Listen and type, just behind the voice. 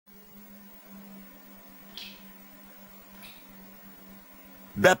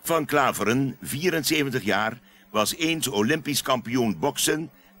Bep van Klaveren, 74 jaar, was eens Olympisch kampioen boksen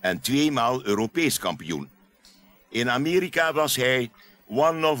en 2 maal Europees kampioen. In Amerika was hij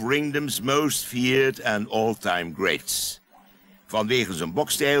one of Ringdom's most feared and all-time greats. Vanwege zijn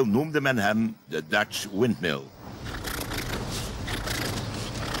bokstijl noemde men hem de Dutch Windmill.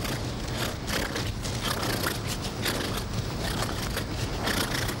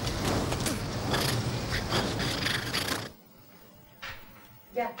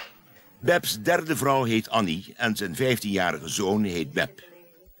 Ja. Beps derde vrouw heet Annie en zijn 15-jarige zoon heet Bep.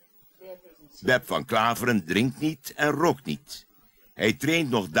 Bep van Klaveren drinkt niet en rookt niet. Hij traint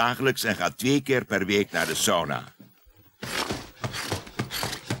nog dagelijks en gaat 2 keer per week naar de sauna.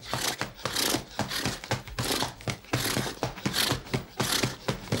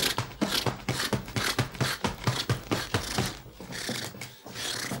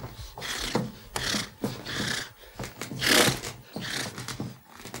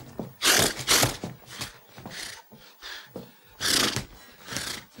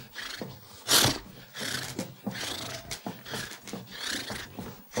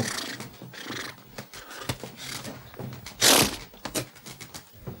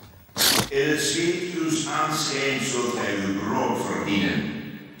 In het scheepjes aanschijn zult gij uw brood verdienen,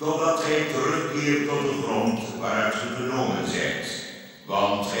 totdat gij terugkeert tot de grond waaruit ge genomen zijt.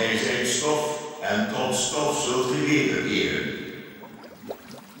 Want gij zijt stof en tot stof zult ge wederkeren.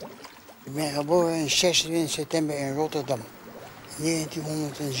 Ik ben geboren op 26 september in Rotterdam,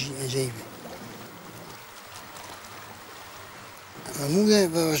 1907. Mijn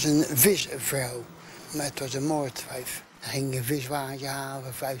moeder was een visvrouw, maar het was een moordwijf. Dan ging een viswagentje halen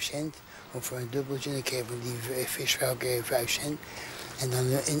voor 5 cent. Of voor een dubbeltje, en ik kreeg van die visvrouw 5 cent. En dan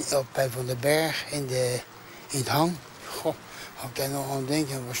op bij Van den Berg in het hang. Goh, had ik daar nog aan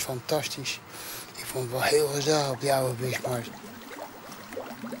denken, dat was fantastisch. Ik vond het wel heel gezellig op die oude vismarkt.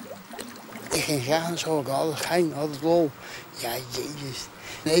 Ik ging graag naar school, ik had altijd gein, altijd lol. Ja, jezus.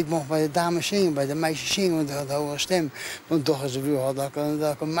 Nee, ik mocht bij de dames zingen, bij de meisjes zingen, want ik had een hoge stem. Want toch als ze wil dat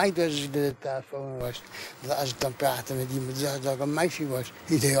ik een meid was als ik de telefoon was. Dat als ik dan praatte met iemand, zag dat ik een meisje was.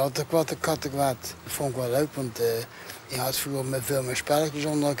 Die deed altijd wat, kattenkwaad. Dat vond ik wel leuk, want je had vroeger met veel meer spelletjes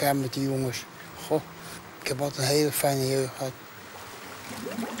onder elkaar met die jongens. Goh, ik heb altijd een hele fijne jeugd gehad.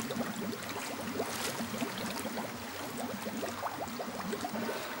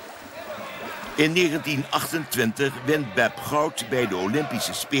 In 1928 wint Bep goud bij de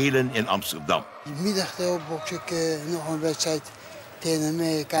Olympische Spelen in Amsterdam. Die middag box ik nog een wedstrijd tegen een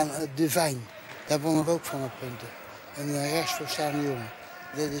Amerikaan, de Vijn. Daar won ik ook van op punten. Een rechtsvoorstaande jongen.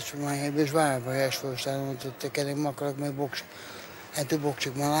 Dit is voor mij geen bezwaar voor rechtsvoorstaande, want daar kan ik makkelijk mee boksen. En toen bokste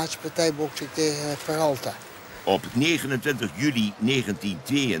ik mijn laatste partij tegen Peralta. Op 29 juli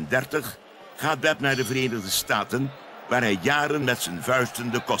 1932 gaat Bep naar de Verenigde Staten, waar hij jaren met zijn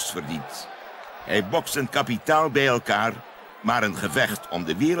vuisten de kost verdient. Hij bokst een kapitaal bij elkaar, maar een gevecht om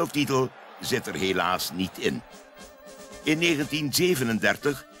de wereldtitel zit er helaas niet in. In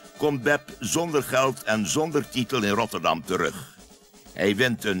 1937 komt Bep zonder geld en zonder titel in Rotterdam terug. Hij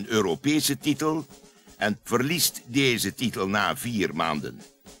wint een Europese titel en verliest deze titel na 4 maanden.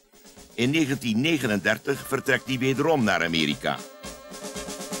 In 1939 vertrekt hij wederom naar Amerika.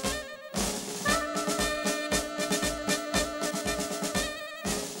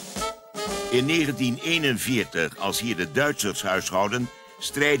 In 1941, als hier de Duitsers huishouden,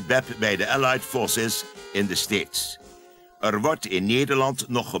 strijdt Bep bij de Allied Forces in de States. Er wordt in Nederland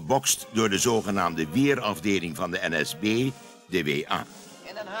nog gebokst door de zogenaamde weerafdeling van de NSB, de WA.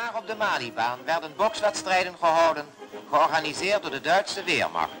 In Den Haag op de Malibaan werden bokswedstrijden gehouden, georganiseerd door de Duitse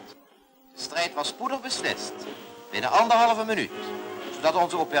Weermacht. De strijd was spoedig beslist, binnen 1,5 minuut, zodat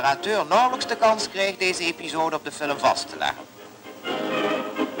onze operateur nauwelijks de kans kreeg deze episode op de film vast te leggen.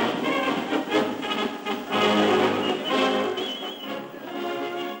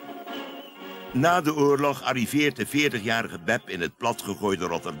 Na de oorlog arriveert de 40-jarige Bep in het platgegooide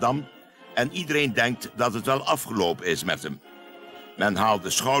Rotterdam en iedereen denkt dat het wel afgelopen is met hem. Men haalt de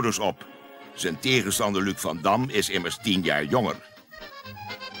schouders op. Zijn tegenstander Luc van Dam is immers 10 jaar jonger.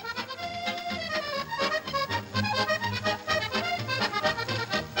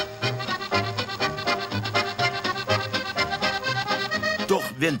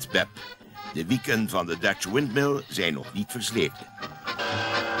 Toch wint Bep. De wieken van de Dutch Windmill zijn nog niet versleten.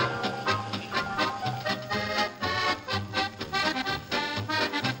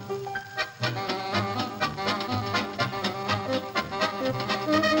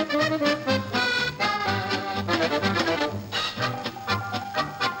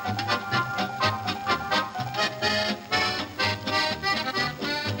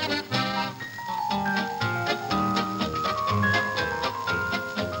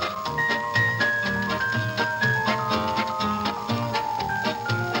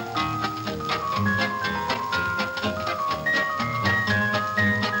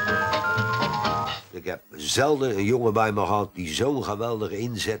 Ik heb zelden een jongen bij me gehad die zo'n geweldige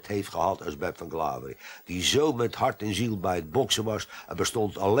inzet heeft gehad als Bep van Klaveren. Die zo met hart en ziel bij het boksen was. Er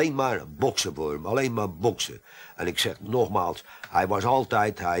bestond alleen maar boksen voor hem, alleen maar boksen. En ik zeg nogmaals, hij was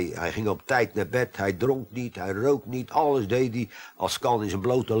altijd, hij ging op tijd naar bed, hij dronk niet, hij rook niet, alles deed hij. Als kan in zijn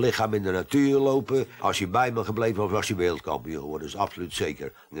blote lichaam in de natuur lopen. Als hij bij me gebleven was, was hij wereldkampioen geworden, dat is absoluut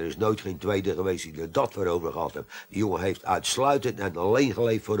zeker. Er is nooit geen tweede geweest die er dat voor over gehad heeft. Die jongen heeft uitsluitend en alleen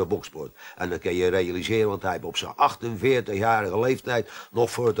geleefd voor de boksport. En dat kun je realiseren, want hij heeft op zijn 48-jarige leeftijd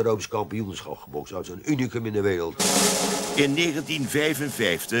nog voor het Europees kampioenschap gebokst. Dat is een unicum in de wereld. In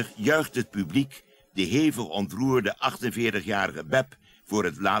 1955 juicht het publiek de hevig ontroerde 48-jarige Bep voor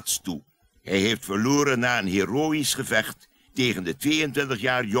het laatst toe. Hij heeft verloren na een heroïsch gevecht tegen de 22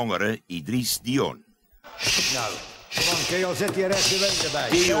 jaar jongere Idris Dion. Nou, kom aan Keel, zet je rechterbeen erbij.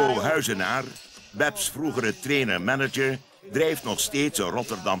 Theo Huizenaar, Beps vroegere trainer-manager, drijft nog steeds een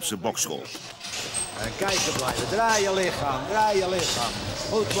Rotterdamse boksschool. En kijken blijven, draai je lichaam, draai je lichaam.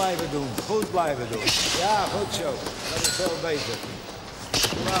 Goed blijven doen, goed blijven doen. Ja, goed zo, dat is veel beter.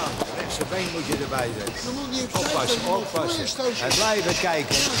 Kom aan, rechtse been moet je erbij zetten. Oppassen, oppassen. En blijven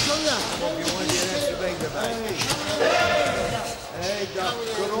kijken. Kom jongen, die rechtse been erbij. Hé, dag,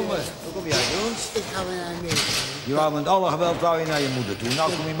 Kromme. Hoe kom jij, jongens? Ik ga weer naar Amerika. Je wou met alle geweld wou je naar je moeder toe.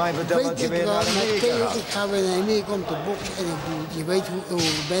 Nou kom je mij vertellen dat je weer naar Amerika gaat. Ik ga weer naar Amerika om te boksen en je weet hoe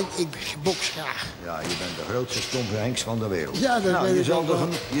ik ben, ik boks graag. Ja, je bent de grootste stompe Henks van de wereld. Ja, dat nou, ben je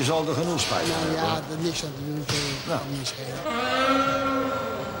ik zal er genoeg spijt van hebben. Nou ja, er niks aan te doen, Nou. niet schelen.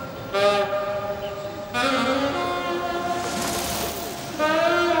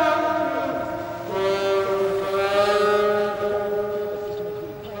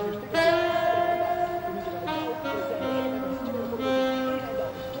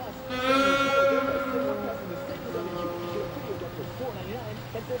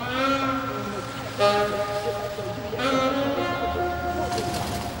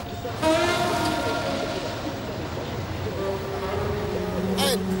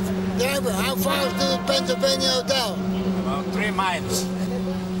 Hey, driver, how far is the Pennsylvania Hotel? About 3 miles.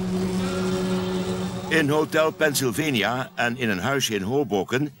 In Hotel Pennsylvania en in een huisje in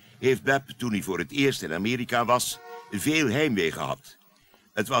Hoboken heeft Bep, toen hij voor het eerst in Amerika was, veel heimwee gehad.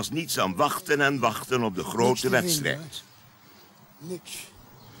 Het was niets dan wachten en wachten op de grote wedstrijd. Niks.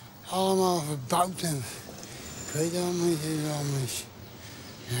 Allemaal verbouwd en ik weet allemaal niet hoe het allemaal is.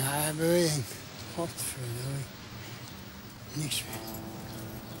 Ja, beweging. Godverdorie. Niks meer.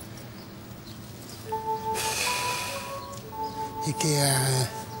 Je kan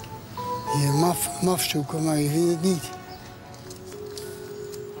je maf zoeken, maar je vindt het niet.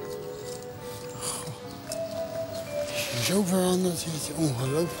 Goh. Het is zo veranderd, het is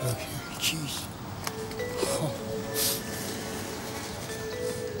ongelooflijk. Jeez. Goh.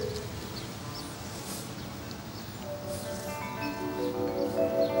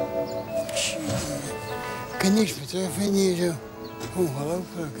 Ik kan niks meer terugvinden hier zo.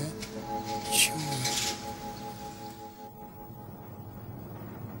 Ongelooflijk, hè? Tjonge.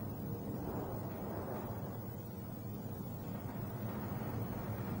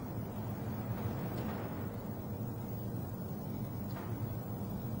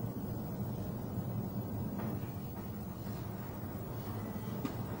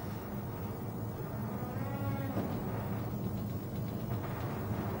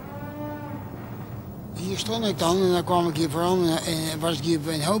 Hier stond ik dan en dan kwam ik hier vooral en was ik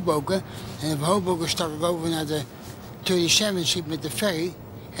hier in Hoboken. En op Hoboken stak ik over naar de 37 Street met de ferry.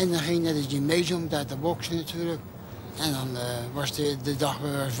 En dan ging ik naar de gymnasium om daar te boksen natuurlijk. En dan was de dag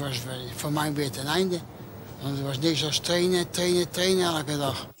was voor mij weer ten einde. Want er was niks als trainen, trainen, trainen elke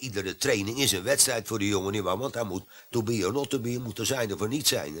dag. Iedere training is een wedstrijd voor de jongen, nietwaar? Want hij moet to be or not to be, moet er zijn of er niet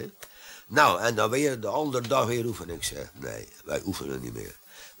zijn. Hè? Nou, en dan weer de andere dag weer oefenen. Ik zeg, nee, wij oefenen niet meer.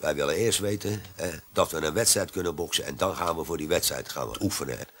 Wij willen eerst weten dat we een wedstrijd kunnen boksen en dan gaan we voor die wedstrijd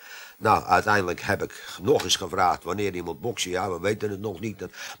oefenen. Nou, uiteindelijk heb ik nog eens gevraagd wanneer hij moet boksen. Ja, we weten het nog niet.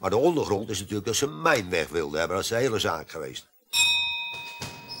 Maar de ondergrond is natuurlijk dat ze mijn weg wilden hebben. Dat is de hele zaak geweest.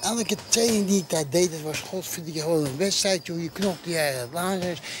 Elke training die ik daar deed, dat was godverdikke gewoon een wedstrijd. Joh. Je knokte je het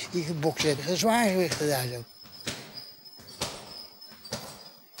lazers, je gebokst hebt zwaargewichten daar zo.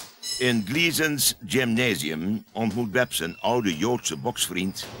 In Gleason's Gymnasium ontmoet Bep zijn oude Joodse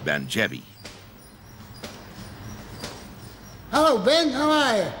boksvriend Ben Jerry. Hallo Ben, how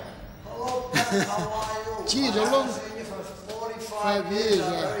are you? Hello, Ben. How are you? Geez, how long? 5 years, yeah.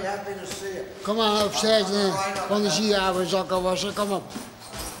 Very happy to see you. Kom maar upstairs en van de ziehouden zakken wassen, kom op.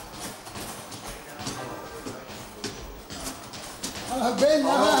 Hallo. Ben, how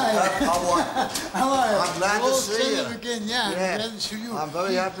are you? How are you? I'm glad to see you. Again, yeah. Glad to see you. I'm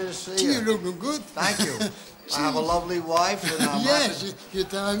very happy to see you. You're looking good. Thank you. I have a lovely wife, and I'm yes, happy. you're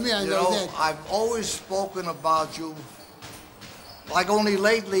telling me, I know that. I've always spoken about you, like only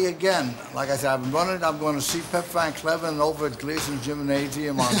lately again. Like I said, I'm going to see Bep van Klaveren over at Gleason's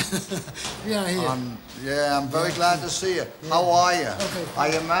Gymnasium on... yeah, I'm very glad to see you. Yeah. How are you? Okay. Are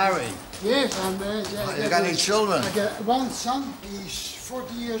you married? Yes, I'm married. You got any children? I got one son, he's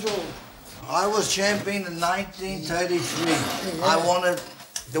 40 years old. I was champion in 1933. Yeah. I wanted,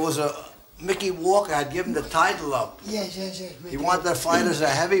 there was a... Mickey Walker had given the title up. Yes. He wanted to fight as a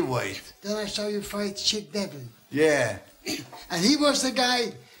heavyweight. Then I saw you fight Chick Devlin. Yeah. And he was the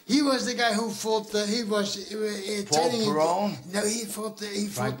guy who fought, he was... Paul Perone? No, he fought...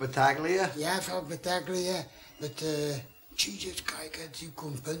 Frank Battaglia? Yeah, Frank Battaglia. But, Jesus, kijk, you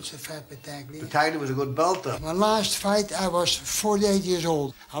couldn't punch Frank Battaglia. Battaglia was a good belter. My last fight, I was 48 years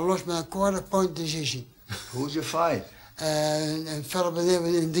old. I lost by a quarter-point decision. Who'd you fight? Een fella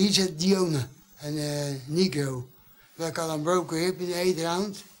in deze Dione, een Nico. Ik had een broken hip in de 8th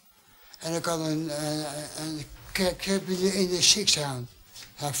round. En ik had een cracked hip in de 6th round.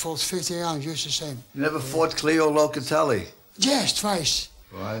 I fought 50 rounds, just the same. You never fought Cleo Locatelli? Yes, twice.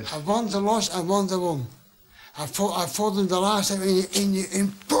 Right. I won the loss, I won the won. I fought him the last time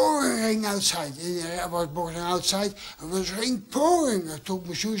in pouring rain outside. I was boxing outside. It was rain pouring. I took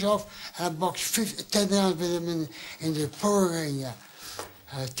my shoes off and I boxed 10 rounds with him in the pouring rain. Yeah.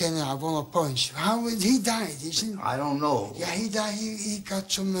 10 rounds, I won a punch. How he died, isn't it? I don't know. Yeah, he died. He got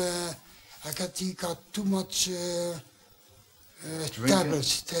some. He got too much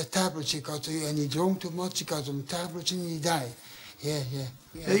tablets. Tablets he got, and he drank too much. He got some tablets and he died. Yeah.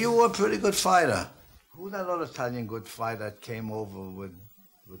 You were a pretty good fighter. Who's that other Italian good fighter that came over with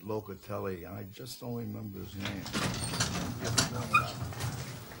Locatelli? I just don't remember his name.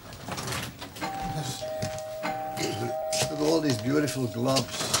 Look at all these beautiful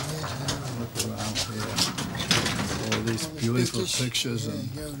gloves. Look around here. All these beautiful pictures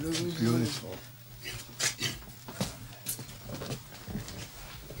and beautiful.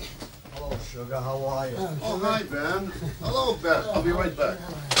 Hello, Sugar. How are you? Oh, hi, Ben. Hello, Ben. I'll be right back.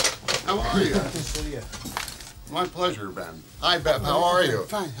 How are you? Good to see you. My pleasure, Ben. Hi, Bep. How are you?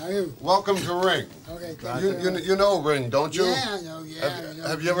 Fine. How are you? Welcome to Ring. Okay. You know Ring, don't you? Yeah, I know. Yeah.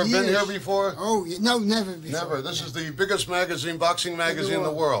 Have you ever been here before? Oh, no, never before. Never. This is the biggest boxing magazine in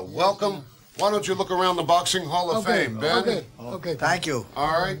the world. Welcome. Why don't you look around the Boxing Hall of Fame, Ben? Okay. Thank you.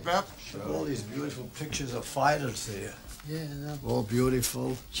 All right, Bep. All these beautiful pictures of fighters here. Yeah, no. All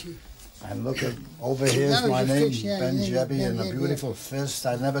beautiful. And look at, over here's my name, Ben Jebby, and a beautiful fist.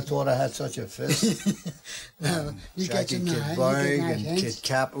 I never thought I had such a fist. No, Jackie Kid Berg and Kid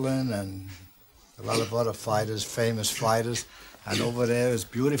Kaplan and a lot of other fighters, famous fighters. And over there is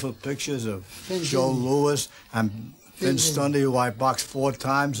beautiful pictures of Joe Louis and Vince Stundy, who I boxed 4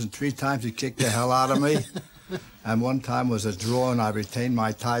 times, and 3 times he kicked the hell out of me. And one time was a draw, and I retained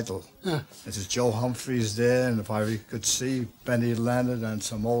my title. This is Joe Humphreys there, and if I could see Benny Leonard and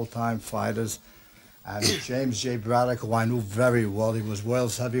some old-time fighters, and James J. Braddock, who I knew very well. He was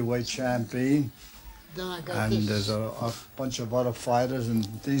world's heavyweight champion. And there's a bunch of other fighters, and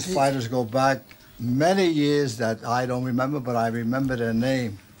these fighters go back many years that I don't remember, but I remember their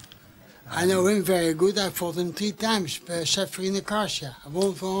name. I know him very good. I fought him 3 times, except for in the Garcia. I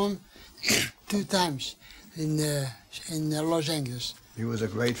won for him 2 times in Los Angeles. He was a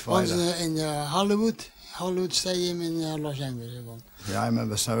great fighter. Once in the Hollywood Stadium in Los Angeles. I won. Yeah, I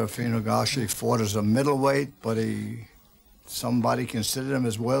remember Serafino Garcia fought as a middleweight, but somebody considered him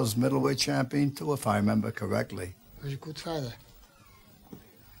as world's middleweight champion too, if I remember correctly. He was a good fighter.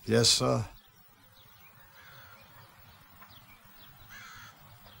 Yes, sir.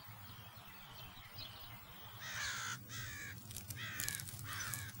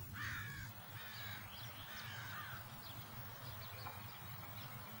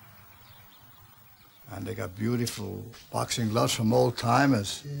 And they got beautiful boxing gloves from old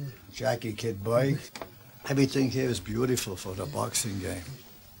timers. Yeah. Jackie Kid Berg. Everything here is beautiful for the boxing game.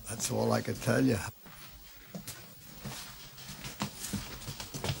 That's all I can tell you.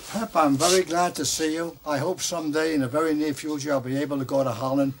 Pep, I'm very glad to see you. I hope someday in the very near future I'll be able to go to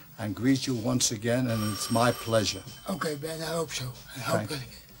Holland and greet you once again, and it's my pleasure. Okay, Ben, I hope so. I hope that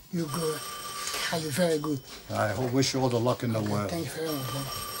you're good. You're very good. I wish you all the luck in the world. Thanks very much, Ben.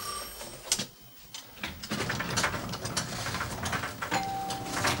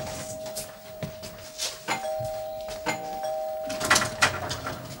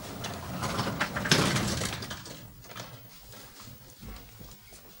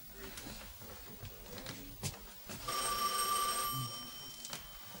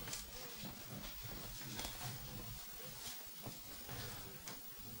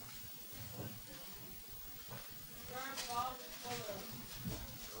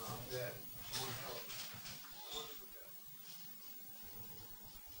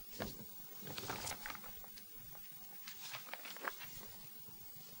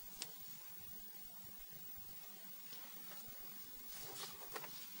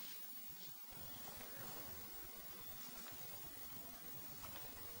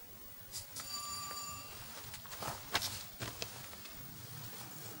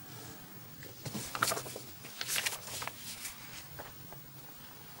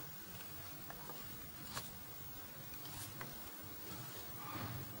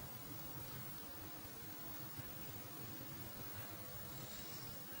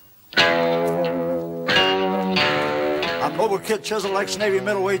 Mobile Kid Chisel, ex-Navy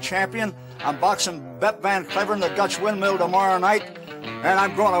middleweight champion. I'm boxing Bep van Klaveren, the Dutch Windmill tomorrow night, and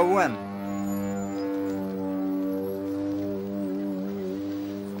I'm going to win.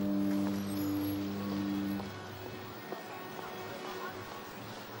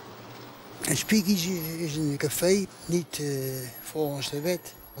 Een speakeasy is een café, niet volgens de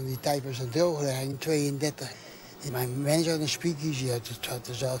wet. Want die tijd was het drooggelegd in 32. En mijn mens had een speakeasy, hij had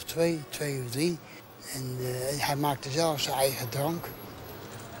er zelf twee of drie. En hij maakte zelf zijn eigen drank.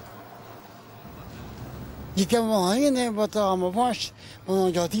 Je kan me wel herinneren wat er allemaal was.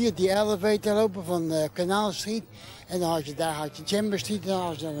 Want je had hier die elevator lopen van Kanaal Street. En dan had je Chamber Street. En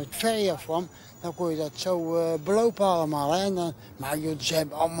als je dan met ferry afkwam, dan kon je dat zo belopen allemaal. Hè? En dan, maar joh, ze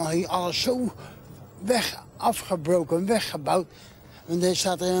hebben allemaal hier alles zo afgebroken, weggebouwd. En er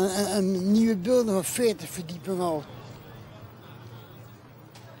staat er een nieuwe building van 40 verdiepingen al.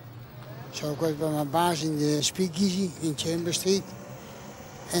 Zo kwam ik bij mijn baas in de speakeasy in Chamber Street.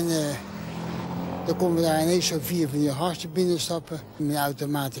 En dan komen we daar ineens zo 4 van die gasten binnenstappen. Met een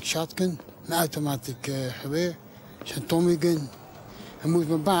automatic shotgun, een automatic geweer, zijn Tommy gun. En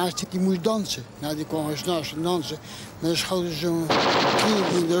mijn baas, die moest dansen. Nou, die kon s'nachts dansen. Maar dan schoten ze zo'n kring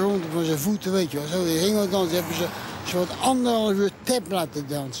in de ronde van zijn voeten, weet je wel. Zo, die ging wel dansen, hebben ze wat 1,5 uur tap laten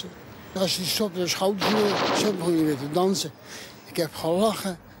dansen. Als hij stopte, dan schoten ze weer, zo begon je weer te dansen. Ik heb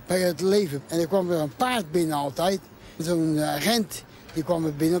gelachen bij het leven. En er kwam er een paard binnen altijd. Zo'n agent, die kwam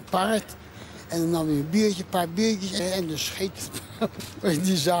er binnen, paard. En dan nam hij een biertje, een paar biertjes en dan scheet het in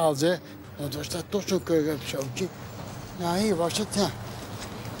die zaal, zeg. Want was dat toch zo'n keukenzootje. Nou, hier was het, ja.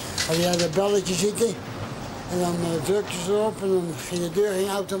 Had je aan dat belletje zitten en dan drukte ze erop en dan ging de deur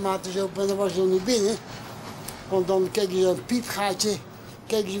automatisch open en dan was je nog niet binnen. Want dan keken ze een piepgaatje,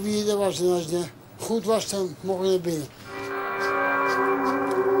 keken ze wie er was en als het goed was, dan mocht je naar binnen.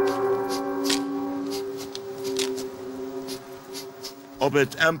 Op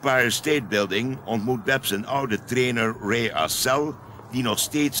het Empire State Building ontmoet Bep zijn oude trainer Ray Assel, die nog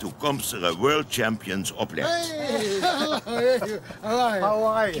steeds toekomstige world champions opleidt. Hey, how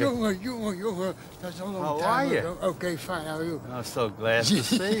are you? Jongen, dat is al een How are you? Okay, fine, how are you? I'm so glad to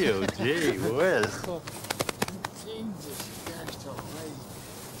see you. Gee whiz.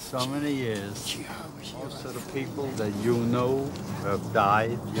 So many years. Most of the people that you know have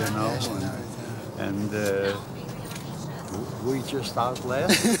died, you know, and we just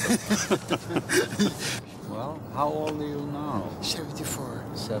outlasted them. Well, how old are you now? 74.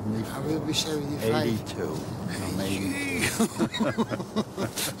 74. I will be 75. 82. Amazing.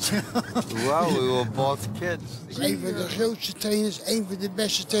 Well, we were both kids. Een van de grootste trainers, een van de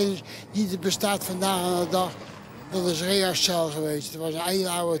beste trainers die er bestaat vandaag aan de dag. Dat is Ray Assel geweest. Dat was een hele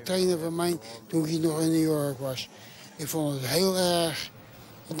oude trainer van mij toen ik nog in New York was. Ik vond het heel erg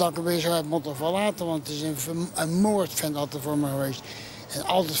dat ik hem weer zo heb moeten verlaten, want het is een moordvent altijd voor me geweest. En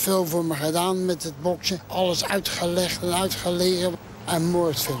altijd veel voor me gedaan met het boksen. Alles uitgelegd en uitgeleren. Een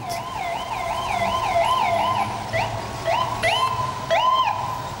moordvent.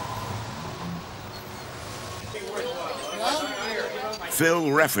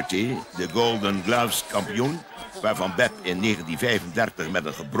 Phil Rafferty, de Golden Gloves kampioen, waarvan Bep in 1935 met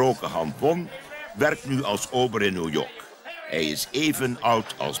een gebroken hand won, werkt nu als ober in New York. Hij is even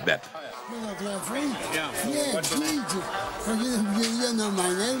oud als Bep. Ja, you know my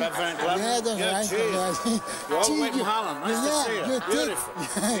name. Bep van Klaveren. Yeah, that's right. You're all the way from Holland. Nice to see you. Beautiful.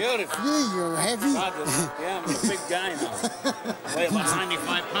 Beautiful. Yeah, you're heavy. Yeah, I'm a big guy now. Weigh about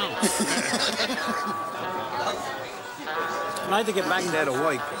 95 pounds. I'd like to get back there to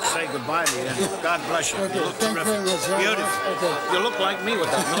work, say goodbye to you, and God bless you. Okay, You look thank you very terrific. much. Beautiful. Okay. You look like me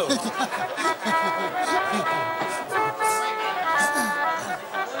with that nose.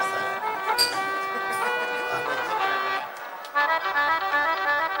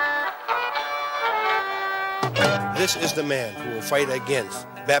 This is the man who will fight against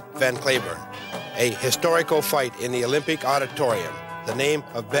Bep van Klaveren, a historical fight in the Olympic Auditorium. The name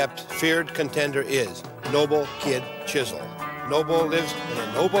of Bep's feared contender is Noble Kid Chisel. Noble lives in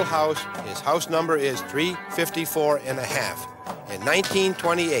a noble house. His house number is 354 and a half. In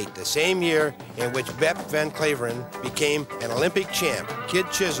 1928, the same year in which Bep van Klaveren became an Olympic champ, Kid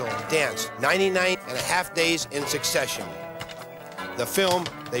Chisel danced 99 and a half days in succession. The film,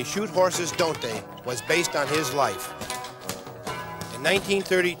 They Shoot Horses, Don't They?, was based on his life. In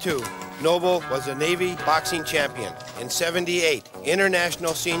 1932, Noble was a Navy boxing champion. In 78,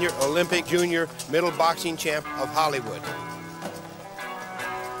 International Senior Olympic Junior Middle Boxing Champ of Hollywood.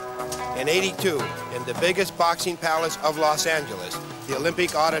 In 82, in the biggest boxing palace of Los Angeles, the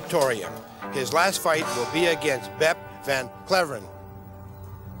Olympic Auditorium. His last fight will be against Bep van Klaveren.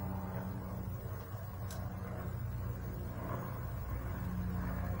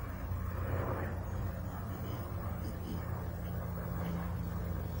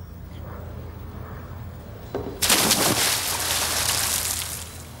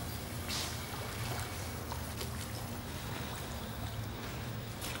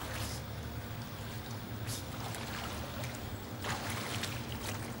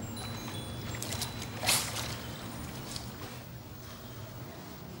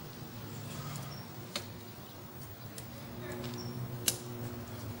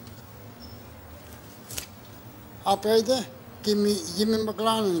 Operator, Jimmy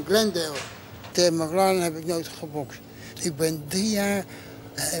McLaren in Glendale. Tegen McLaren heb ik nooit gebokst. Ik ben 3 jaar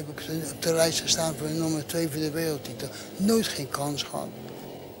heb ik op de lijst gestaan voor nummer 2 voor de wereldtitel. Nooit geen kans gehad.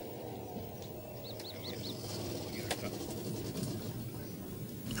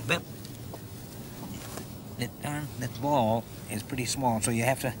 Bep, that ball is pretty small, so you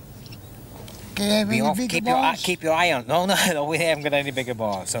have to keep your eye on. No, we haven't got any bigger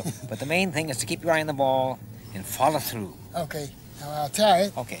balls. So, but the main thing is to keep your eye on the ball and follow through. Okay, now I'll try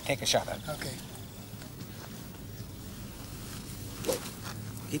it. Okay, take a shot at it. Okay.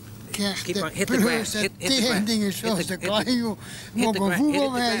 Keep on, hit the grass. Hit the grass. Hit the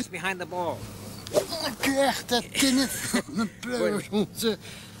grass behind the ball. Krijg dat kind van de pleurs.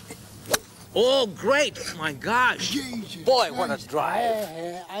 Oh, great! My gosh! Jesus. Boy, what a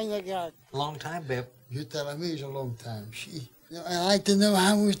drive! Eindelijk ja. Long time, Bep. You're telling me it's a long time. Gee. I like to know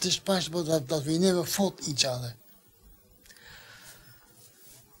how is this possible that we never fought each other.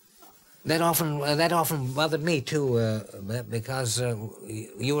 That often bothered me too, because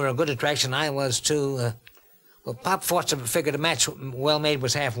you were a good attraction. I was too. Well, Pop Foster figured a match well made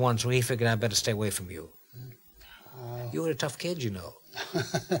was half won, so he figured I'd better stay away from you. You were a tough kid, you know.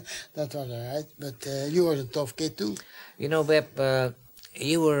 That was all right, but you were a tough kid too. You know, Bep,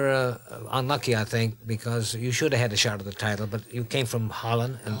 you were unlucky, I think, because you should have had a shot at the title, but you came from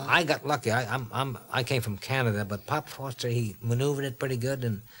Holland, and I got lucky. I came from Canada, but Pop Foster, he maneuvered it pretty good,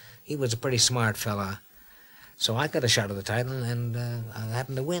 and he was a pretty smart fella. So I got a shot at the title, and I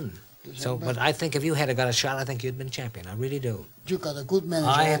happened to win. So, but I think if you had got a shot, I think you'd been champion. I really do. You got a good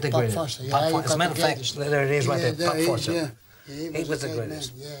manager. I had the Pop greatest. Foster. As a matter of fact, there it is right there. Pop Foster. Yeah. He was the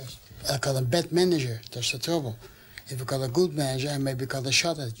greatest. Man, yes. I got a bad manager. That's the trouble. If you got a good manager, I maybe got a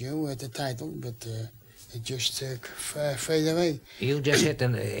shot at you at the title, but it just faded away. You just hit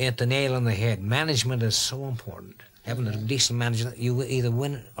the nail on the head. Management is so important. Having a decent manager, you either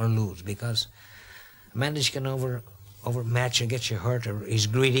win or lose, because a manager can overmatch you, get you hurt, or he's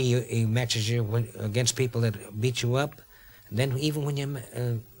greedy. He matches you against people that beat you up. And then even when you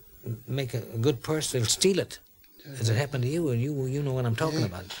make a good purse, they'll steal it. As it happened to you, and you know what I'm talking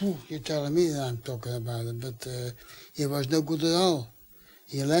about. You're telling me that I'm talking about it, but he was no good at all.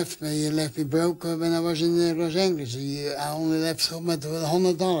 He left me broke when I was in Los Angeles. I only left home with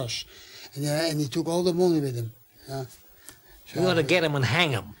 $100, and he took all the money with him. So you ought to get him and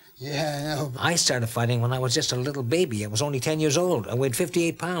hang him. Yeah, I know. I started fighting when I was just a little baby. I was only 10 years old. I weighed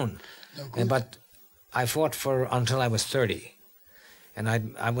 58 pounds. But I fought until I was 30. And I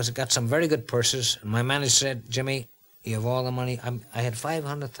got some very good purses. And my manager said, Jimmy, you have all the money. I had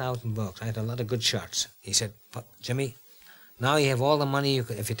 $500,000. I had a lot of good shots. He said, Jimmy, now you have all the money.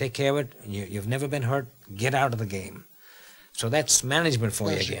 If you take care of it, and you've never been hurt, get out of the game. So that's management for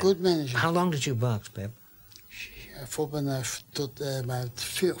you again. That's a good manager. How long did you box, Bep? I fought tot about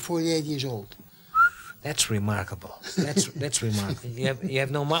 48 years old. That's remarkable. That's remarkable. You have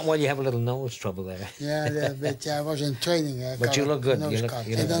no well, you have a little nose trouble there. Yeah, but I was in training. But you look good. You look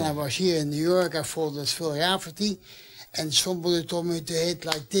and then I was here in New York. I fought at Phil Rafferty, and somebody told me to hit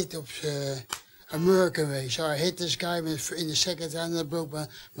like this op American way. So I hit this guy in the second round, and I broke my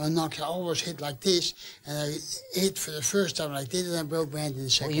knuckles. I always hit like this, and I hit for the first time like this, and I broke my hand in the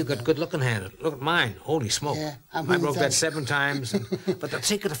second. Oh, you got good looking hand. Look at mine. Holy smoke! Yeah, I broke that 7 times. But the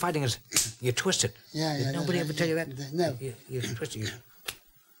secret of fighting is you twist it. Yeah. Did nobody ever tell you that? No. You twist it.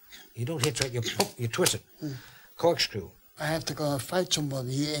 You don't hit right. You twist it. Corkscrew. I have to go and fight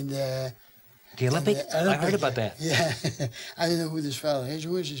somebody here in the Olympic. I heard about that. Yeah, I don't know who this fella is.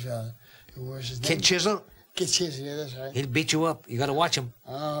 Who is this fella? Kid Chisel? Kid Chisel, yeah, that's right. He'll beat you up. You got to watch him.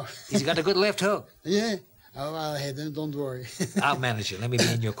 Oh. He's got a good left hook. Yeah. Oh, I'll hit him, don't worry. I'll manage you. Let me be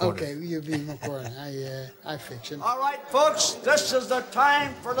in your corner. Okay, you'll be in my corner. I fix him. All right, folks, this is the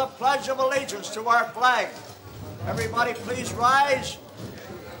time for the Pledge of Allegiance to our flag. Everybody please rise.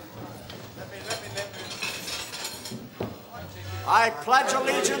 I pledge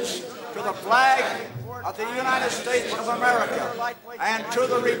allegiance to the flag of the United States of America and to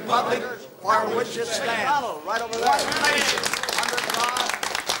the republic for which it stands, one nation, under God.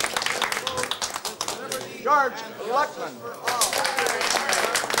 George Luckman,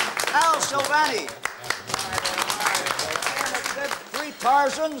 Al Silvani, 3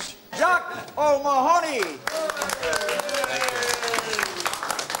 Tarzans, Jacques O'Mahony,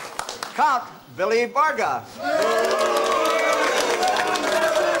 Count Billy Varga.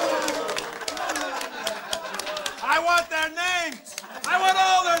 I want their names! I want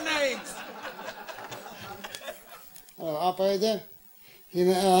all their names! Operator,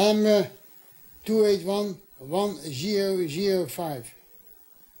 I'm 281-1005.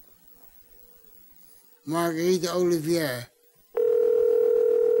 Marguerite Olivier.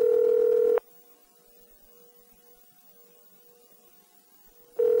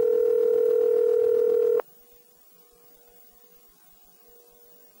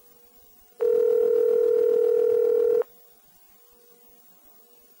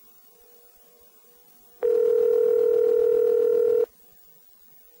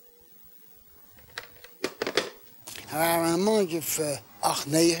 Er waren een mannetje of 8,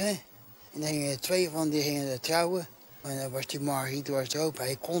 9. En dan gingen 2 van die gingen trouwen. En dan was die Margriet was er ook bij.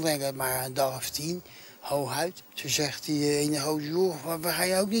 Ik kon denk ik maar een dag of 10, hooguit. Toen zegt die ene gozer, joh, we gaan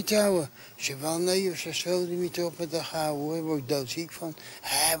je ook niet trouwen? Ik zei, wel nee, of ze speelde niet op en dan gaan we hoor. Daar word ik doodziek van.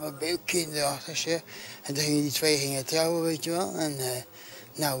 Wat ben je ook kinderachtig zeg. En dan gingen die 2 gingen trouwen, weet je wel. En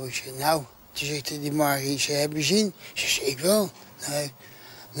nou, ik zei, nou. Toen zegt die Margriet, heb je zin? Ze zei, ik wel. Nee.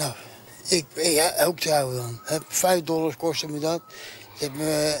 Nou, ik ook trouwen dan. $5 kostte me dat.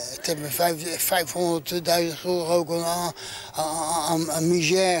 Het heeft me 500.000 gulden ook aan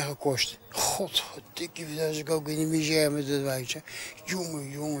misère gekost. Godverdikke, als ik ook in de misère met het wijze.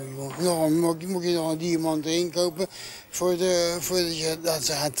 Jongen. Moet je nog een diamant erin kopen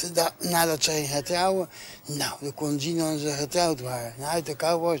nadat ze gaan trouwen. Nou, dan kon je zien dat ze getrouwd waren. Nou, uit de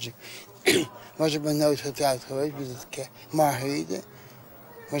kou was ik. Was ik maar nooit getrouwd geweest met het Marguerite.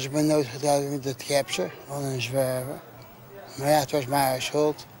 Was ik maar nooit getrouwd met het Kepser van een zwerver. Maar ja, het was mijn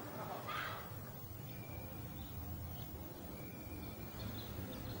schuld.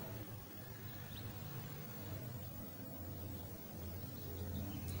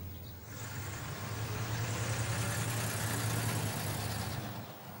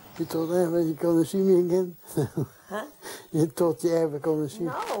 You thought ever you gonna see me again? Huh? You thought you ever gonna see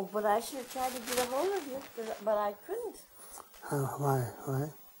me? No, but I should have tried to get a hold of you, but I couldn't. Oh, why?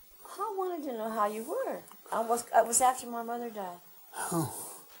 I wanted to know how you were. It was after my mother died. Oh.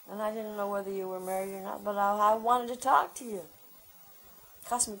 And I didn't know whether you were married or not, but I wanted to talk to you. It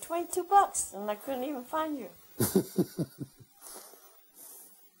cost me $22, and I couldn't even find you.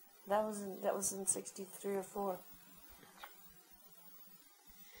 That was in 63 or 4.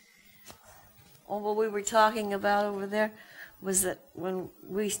 Oh, what we were talking about over there was that when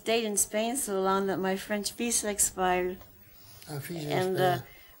we stayed in Spain so long that my French visa expired.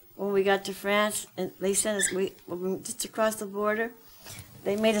 When we got to France, and they sent us, just across the border,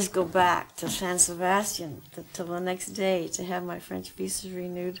 they made us go back to San Sebastian till the next day to have my French visa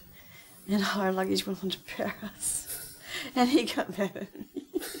renewed. And our luggage went on to Paris. And he got mad at me.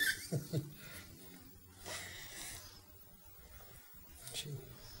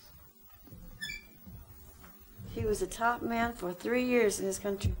 He was a top man for 3 years in his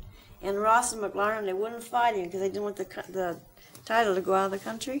country. And Ross and McLaren, they wouldn't fight him because they didn't want the title to go out of the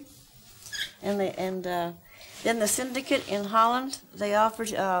country. And then the syndicate in Holland, they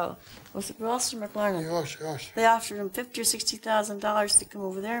offered, was it Ross or McLaren? Ross. They offered him $50,000 or $60,000 to come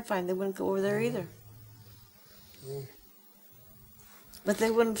over there and fight him. They wouldn't go over there either. Mm. But they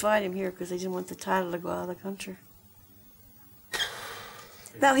wouldn't fight him here because they didn't want the title to go out of the country.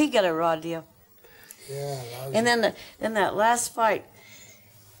 Well, he got a raw deal. Yeah. And then that last fight,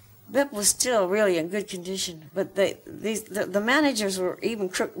 Bep was still really in good condition, but the managers were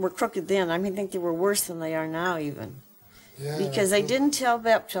crooked then. I mean, I think they were worse than they are now even. Yeah, because they didn't tell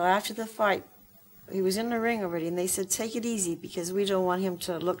Bep till after the fight. He was in the ring already, and they said, take it easy because we don't want him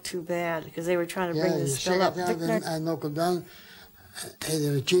to look too bad, because they were trying to bring this still up. I knock him down, and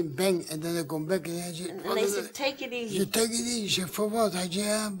then Jim bang, and then I come back and they said, take it easy. You take it easy. I said, for what? I said,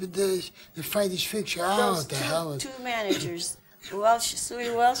 yeah, but the fight is fixed. Those two managers, Suey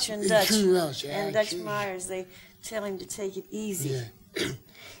Welch and Dutch, and Dutch Myers, they tell him to take it easy. Yeah.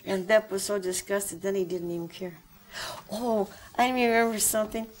 And Bep was so disgusted, then he didn't even care. Oh, I remember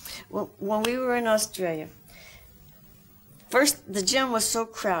something. When we were in Australia, first the gym was so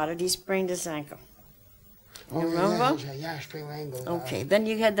crowded, he sprained his ankle. You remember? Yeah, sprained my ankle. Okay, then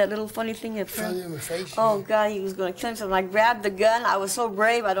you had that little funny thing that in my face. Oh, God, he was going to kill himself. And I grabbed the gun. I was so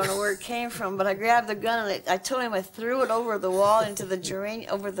brave, I don't know where it came from, but I grabbed the gun and I told him I threw it over the wall into the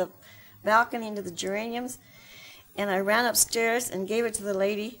over the balcony into the geraniums, and I ran upstairs and gave it to the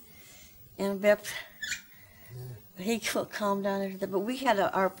lady, and Bep, he calmed down after that. But we had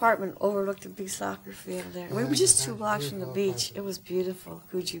our apartment overlooked a big soccer field there. We were just 2 blocks from the beach. It was beautiful,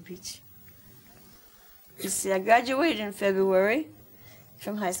 Coogee Beach. You see, I graduated in February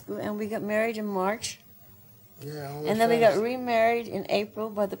from high school, and we got married in March. Yeah, and then we got remarried in April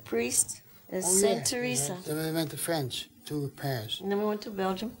by the priest at St. Teresa. Then we went to France, to Paris. And then we went to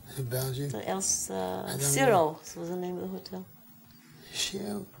Belgium. To Belgium. To Cyril was the name of the hotel.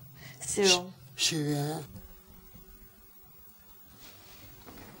 Cyril? Cyril. Cyril.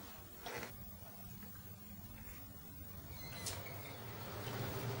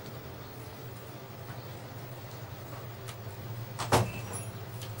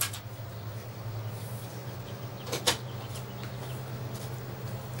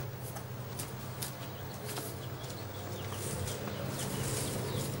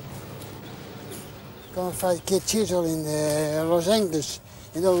 gonna fight Kid Chisel in Los Angeles,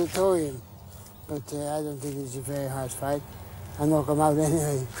 in the auditorium. But I don't think it's a very hard fight. I knock him out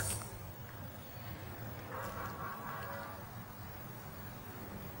anyway.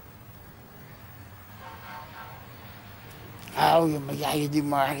 Oh ja, maar jij die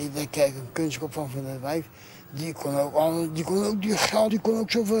Marie, daar kijk een kunstkop van dat wijf. Die kon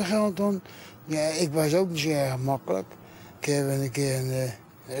ook zoveel geld dan. Ja, ik was ook niet zo erg makkelijk. Ik heb een keer een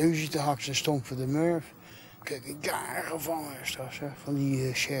ruzie te haksen stond voor de Murph. Ik heb een jaar gevangenisstraf van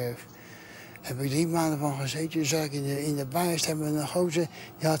die sheriff. Heb ik 3 maanden van gezeten. Toen zag ik in de buis hebben we een gozer,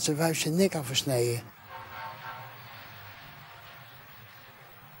 die had zijn wijf zijn nek afgesneden.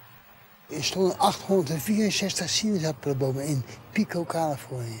 Er stonden 864 sinaasappelbomen in Pico,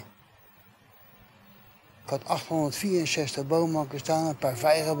 Californië. Ik had 864 bomen staan, een paar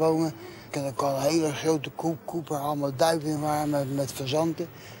vijgenbomen. Ik had een hele grote koep waar allemaal duiven in waren met fazanten.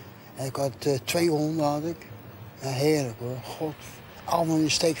 En ik had 2 honden had ik. Ja, heerlijk hoor. God, allemaal in de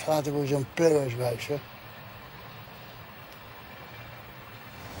steek gelaten voor zo'n pleurisbuis.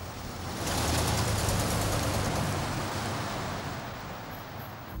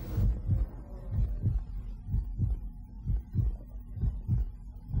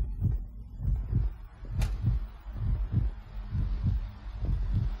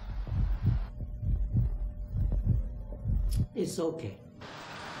 It's okay.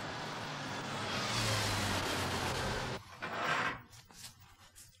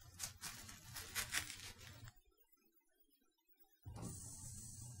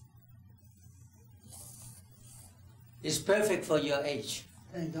 It's perfect for your age.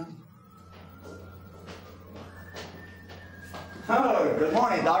 Thank you. Oh, good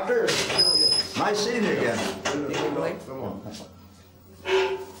morning, doctor. Nice seeing you again. Come on.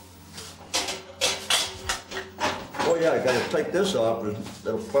 Oh yeah, I gotta take this off.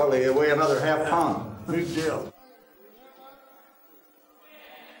 It'll probably weigh another half pound. Big deal.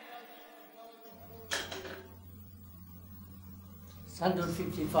 It's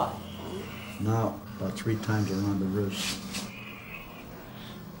 155. Now, about 3 times around the wrist.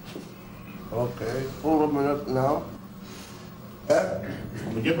 Okay, hold a minute now.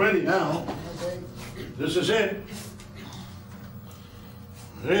 Get ready now. Okay. This is it.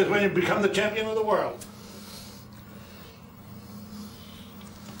 Here's when you become the champion of the world.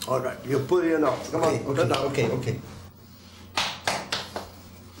 All right, you put it enough. Come on, Okay, okay, okay.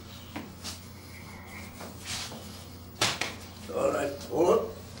 All right, hold it.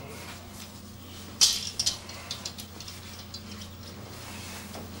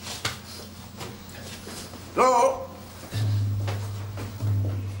 Go.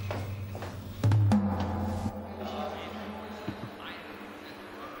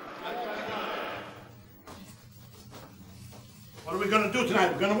 What are we going to do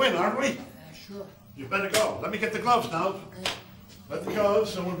tonight? We're going to win, aren't we? Sure. You better go. Let me get the gloves now. Okay. Let the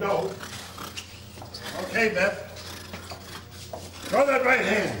gloves and we'll go. Okay, Bep. Throw that right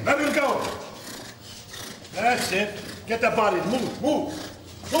hand. Let him go. That's it. Get that body. Move, move,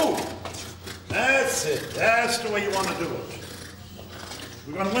 move. That's it. That's the way you want to do it.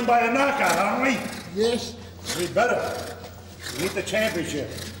 We're going to win by a knockout, aren't we? Yes. We better. We need the championship.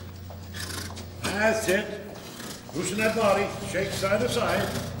 That's it. Loosen that body. Shake side to side.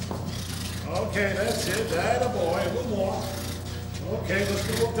 Okay, that's it. That a boy. A little more. Okay, let's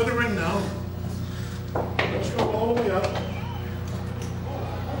go up to the ring now. Let's go all the way up.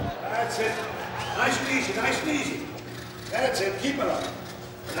 That's it. Nice and easy, nice and easy. That's it. Keep it up.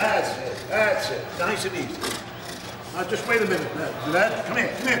 That's it. That's it. Nice and easy. Now just wait a minute. Do that. Come here,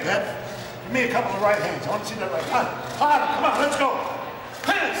 Pep. Give me a couple of right hands. I want to see that right. Harder. Come on, let's go.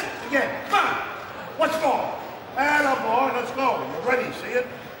 Hands again. Come on. What's going? Atta boy, let's go. You ready? See it?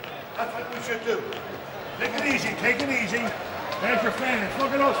 That's what we should do. Take it easy. Take it easy. There's your fans.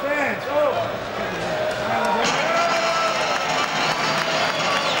 Look at those fans. Oh.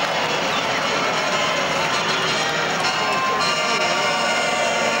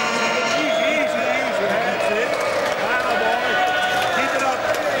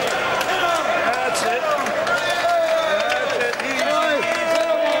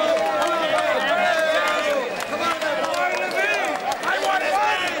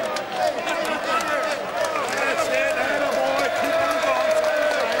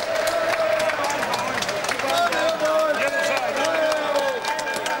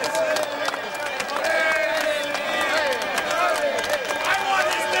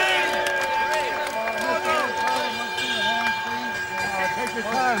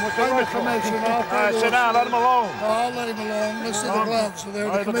 Sit down, let him alone. No, I'll let him alone. Let's see the gloves. So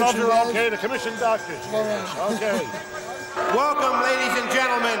they're the gloves are okay, the commissioned doctors. All right. Okay. Welcome, ladies and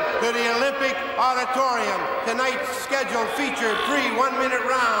gentlemen, to the Olympic Auditorium. Tonight's scheduled featured 3 one-minute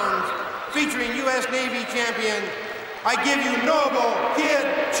rounds featuring U.S. Navy champion. I give you Noble Kid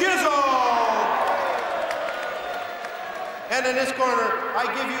Chisel. And in this corner, I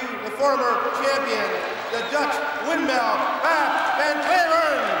give you the former champion, the Dutch Windmill, Bep van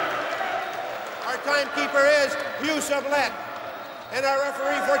Klaveren. Our timekeeper is Yusuf Lek. And our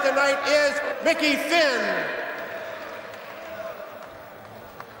referee for tonight is Mickey Finn.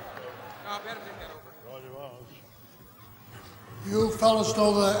 You fellas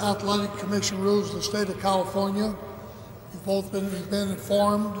know the Athletic Commission rules of the state of California. You've both been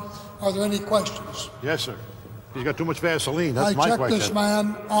informed. Are there any questions? Yes, sir. He's got too much Vaseline. That's I my checked question. this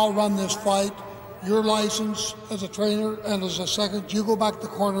man. I'll run this fight. Your license as a trainer and as a second, you go back to the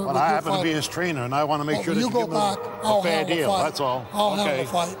corner. Well, with I your happen to be fighter. his trainer, and I want to make sure that you you go give him back. a I'll fair handle the deal. fight. That's all. I'll handle Okay. the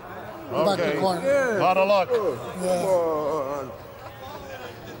fight. Go back to the corner. A lot of luck. Yeah.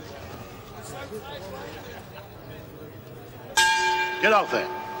 Get out there.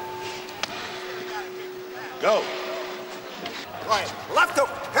 Go. Right. Left hook.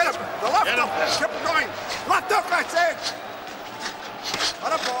 Hit him. The left hook. Keep going. Left hook, I said.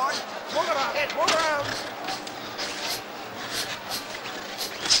 Let him, boy. Move around. Move around.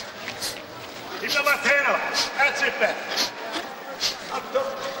 Keep the left hand up. That's it, Ben. Left hook.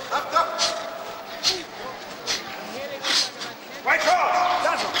 Left hook. Right cross.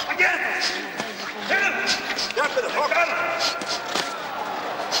 That's him. Again. Hit him. Get to the hook. Got him.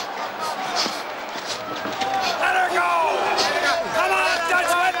 Let her go! Come on,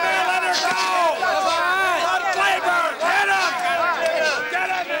 Dutch Windmill, let her go! Von Klaveren, hit him! Get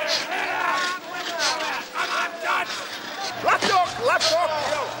him! Come on, Dutch! Left hook. Left hook.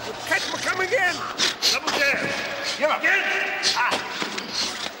 Catch him coming in. Double jab. Give him. Again. Ah.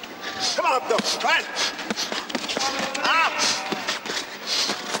 Come on, left hook. Right. Up.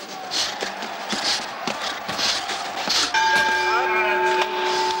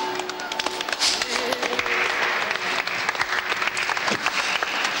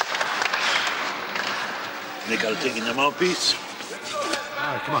 They got to take in the mouthpiece. All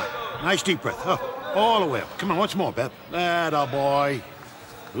right, come on. Nice deep breath. Oh, all the way up. Come on, once more, Bep. Atta boy.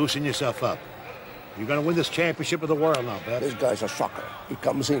 Loosen yourself up. You're going to win this championship of the world now, Bep. This guy's a shocker. He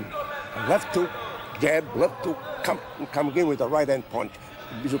comes in. Left hook, jab, left hook, come in with a right hand punch.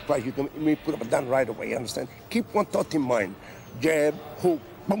 You'd be surprised you can put up a down right away, you understand? Keep one thought in mind. Jab, hook,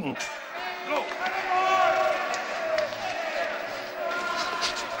 boom. Go.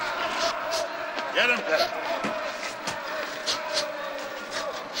 Get him, Bep.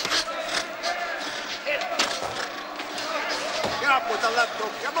 Get up with the left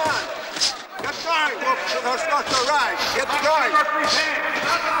hook. Come on. Get going. Look, that's not the right. Get going.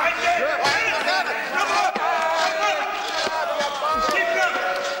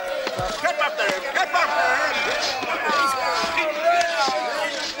 Get up there. Get up there.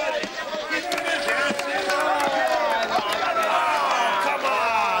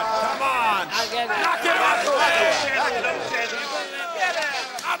 Come on! Knock him out the way!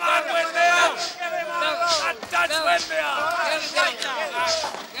 Come on, Windmill! Dutch Windmill!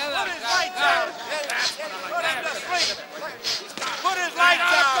 Put his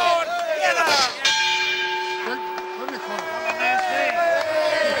lights out! Get up!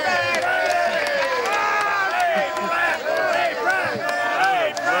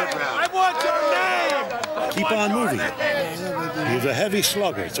 I want your name! Keep on moving. He's a heavy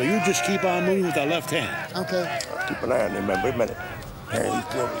slugger, so you just keep on moving with the left hand. Okay. Keep an eye on him, man. Wait a minute. Hey, he's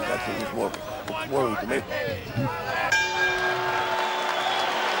worried. That's what he's worried. It's worried to me.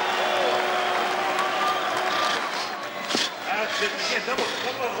 That's it. Again, double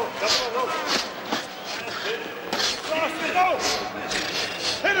hook. That's it. Cross it, go!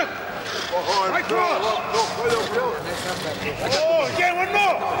 Hit him! Right cross! Oh, again, one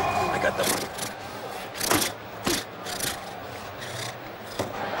more! I got the money.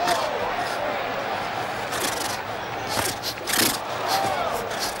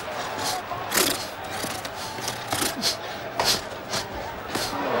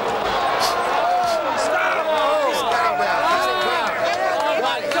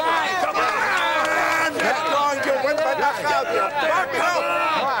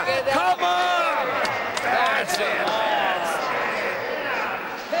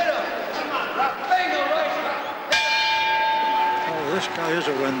 This guy is a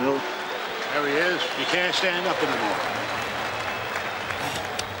windmill. There he is. He can't stand up anymore.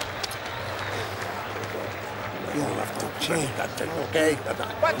 Okay?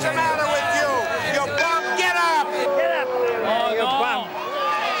 What's the matter with you? You bum, get up! Get up! Oh, you bum!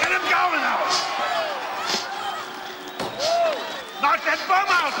 Get him going now! bum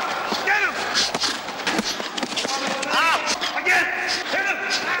out! Get him! Ah! Again! Hit him!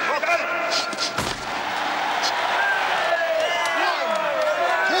 Oh, got it! 1,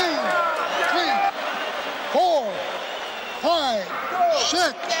 2, 3, 4, 5,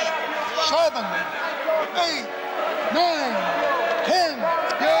 6, 7, 8, 9, 10,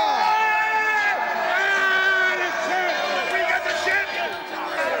 go!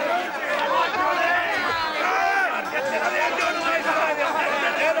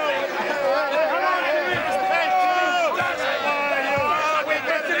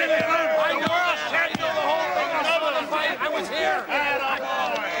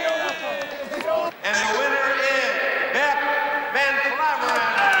 And the winner is Bep van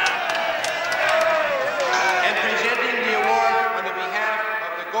Klaveren. And presenting the award on the behalf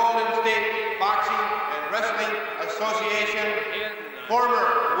of the Golden State Boxing and Wrestling Association, former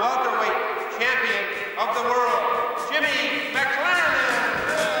welterweight champion of the world, Jimmy McLaren.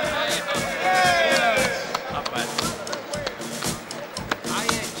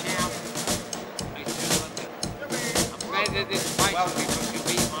 This fight because you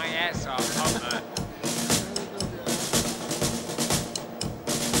beat my ass off.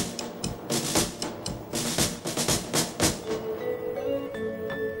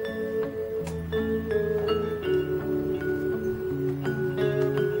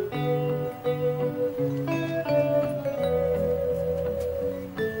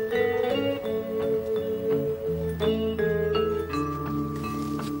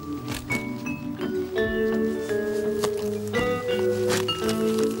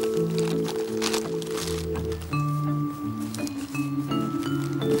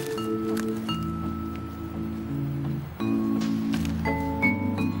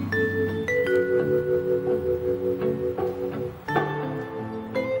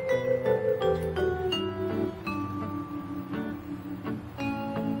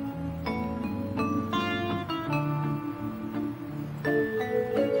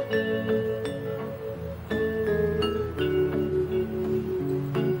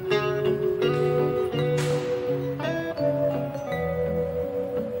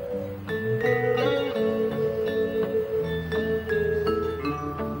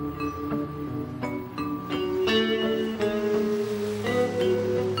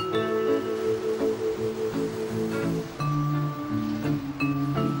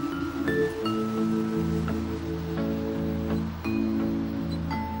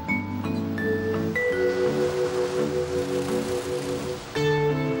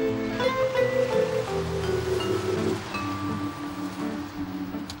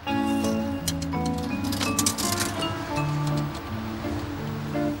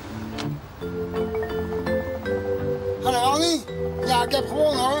 Ja, ik heb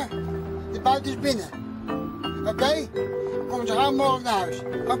gewonnen hoor. De buiten is binnen. Oké? Kom zo gauw mogelijk naar huis.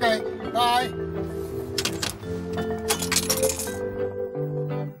 Oké, bye.